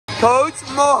Coach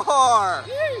Moore. 4-0.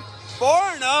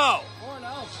 4-0.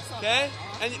 Okay.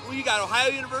 And you got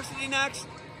Ohio University next?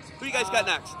 Who you guys got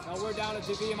next? We're down at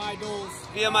the VMI duels.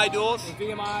 VMI duels? The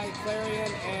VMI,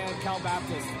 Clarion, and Cal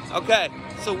Baptist. Okay.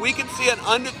 So we can see an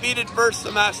undefeated first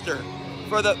semester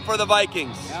for the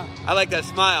Vikings. Yeah. I like that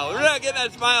smile. We're not getting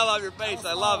that smile off your face.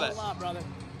 I love it. A lot, brother.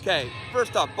 Okay.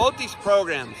 First off, both these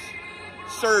programs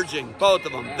surging, both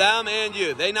of them, them and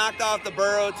you. They knocked off the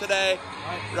Borough today,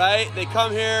 right? They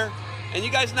come here, and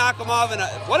you guys knock them off. And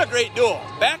what a great duel.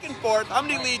 Back and forth. How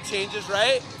many lead changes,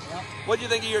 right? Yep. What do you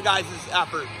think of your guys'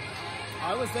 effort?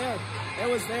 I was there. It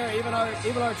was there. Even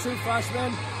our true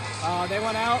freshmen, they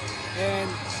went out and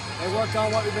they worked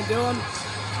on what we've been doing.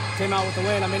 Came out with the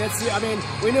win. I mean,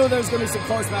 we knew there was going to be some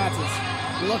close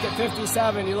matches. You look at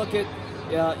 57. You look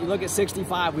at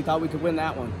 65. We thought we could win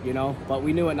that one, you know. But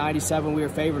we knew at 97 we were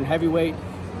favoring heavyweight.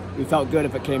 We felt good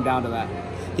if it came down to that.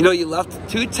 You know, you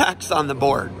left 2 techs on the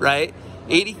board, right?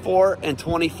 84 and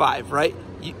 25, right?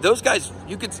 Those guys,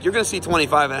 you're going to see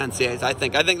 25 at NCAAs, I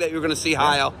think. I think that you're going to see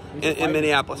Heil in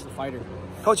Minneapolis. Fighter.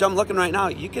 Coach, I'm looking right now.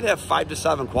 You could have 5 to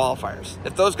 7 qualifiers.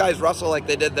 If those guys wrestle like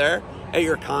they did there at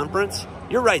your conference,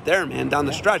 you're right there, man, down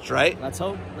the stretch, right? Let's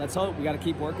hope. Let's hope. We got to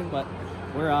keep working, but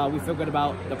we feel good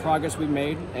about the progress we've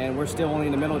made, and we're still only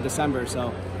in the middle of December,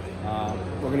 so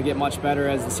we're going to get much better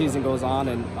as the season goes on,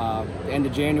 and the end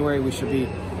of January we should be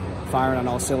firing on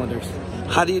all cylinders.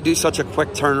 How do you do such a quick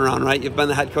turnaround, right? You've been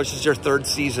the head coach. This is your 3rd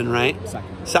season, right?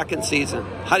 Second season.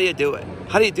 How do you do it?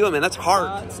 How do you do it, man? That's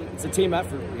hard. It's a team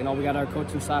effort. You know, we got our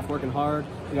coaching staff working hard.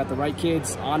 We got the right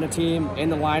kids on the team, in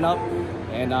the lineup,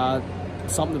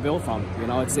 and something to build from. You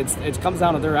know, it comes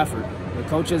down to their effort. The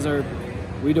coaches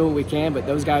we do what we can, but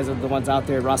those guys are the ones out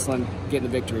there wrestling, getting the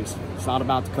victories. It's not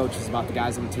about the coaches, it's about the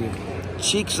guys on the team.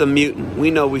 Cheek's a mutant. We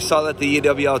know. We saw that at the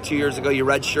EWL 2 years ago. You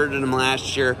redshirted him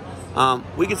last year.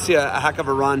 We could see a heck of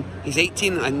a run. He's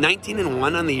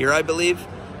 19-1 on the year, I believe.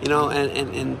 You know,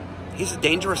 and he's a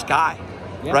dangerous guy,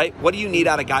 right? What do you need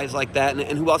out of guys like that,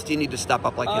 and who else do you need to step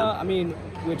up like him? I mean,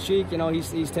 with Cheek, you know,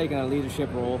 he's taking a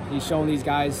leadership role. He's showing these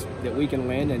guys that we can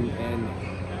win, and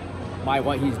by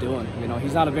what he's doing. You know,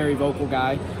 he's not a very vocal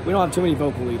guy. We don't have too many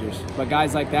vocal leaders, but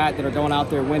guys like that are going out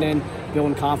there winning,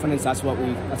 building confidence. That's what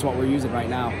we're using right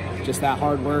now. Just that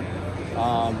hard work,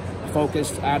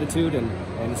 focused attitude, and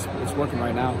it's working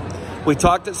right now. We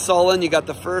talked at Solon. You got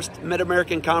the first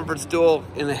Mid-American Conference duel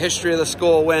in the history of the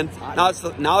school win. Now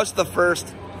it's the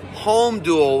first home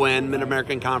duel win,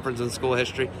 Mid-American Conference in school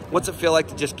history. What's it feel like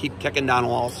to just keep kicking down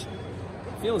walls?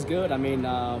 It feels good. I mean,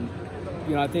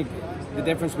 you know, I think the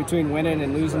difference between winning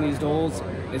and losing these duels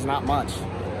is not much,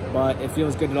 but it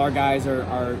feels good that our guys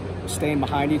are staying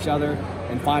behind each other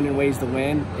and finding ways to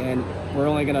win, and we're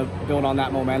only going to build on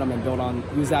that momentum and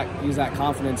use that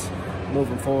confidence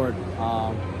moving forward.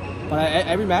 But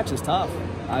every match is tough.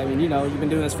 I mean, you know, you've been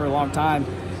doing this for a long time.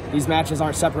 These matches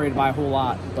aren't separated by a whole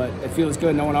lot, but it feels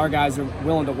good knowing our guys are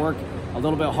willing to work a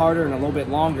little bit harder and a little bit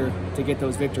longer to get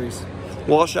those victories.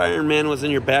 Walsh Ironman was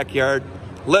in your backyard,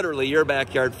 literally your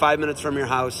backyard, 5 minutes from your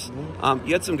house.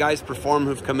 You had some guys perform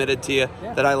who've committed to you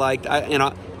that I liked.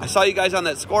 I saw you guys on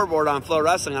that scoreboard on Flow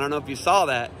Wrestling. I don't know if you saw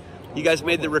that. You guys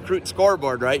made the recruit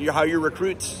scoreboard, right? How your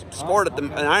recruits scored at the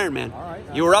Ironman.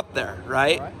 You were up there,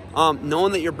 right?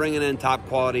 Knowing that you're bringing in top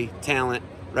quality talent,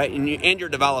 right, and you're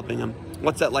developing them.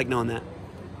 What's that like, knowing that?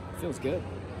 It feels good.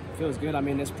 It feels good. I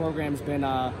mean, this program's been,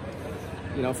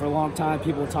 you know, for a long time,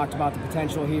 people talked about the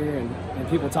potential here, and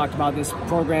people talked about this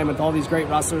program with all these great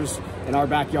wrestlers in our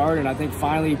backyard, and I think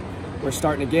finally we're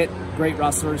starting to get great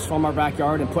wrestlers from our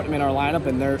backyard and putting them in our lineup,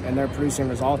 and they're producing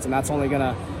results, and that's only going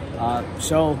to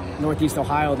show Northeast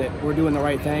Ohio that we're doing the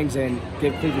right things and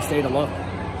give Cleveland State a look.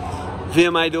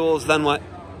 VMI duels, then what?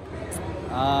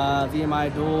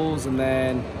 VMI duels, and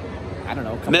then I don't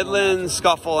know. Midland,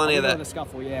 Scuffle, any of that?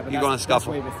 Scuffle, yeah. But you're going to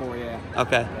Scuffle? That's way before, yeah.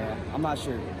 Okay. Yeah, I'm not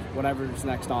sure. Whatever's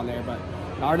next on there, but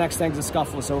our next thing's a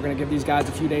Scuffle, so we're going to give these guys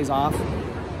a few days off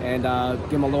and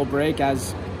give them a little break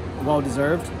as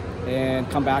well-deserved, and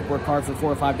come back, work hard for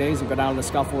 4 or 5 days, and go down to the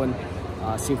Scuffle and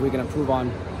see if we can improve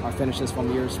on our finishes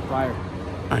from years prior.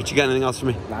 All right, you got anything else for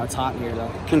me? No, it's hot in here, though.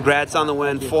 Congrats on the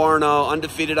win. 4-0,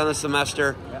 undefeated on the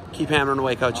semester. Yep. Keep hammering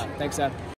away, Coach. Right, thanks, Ed.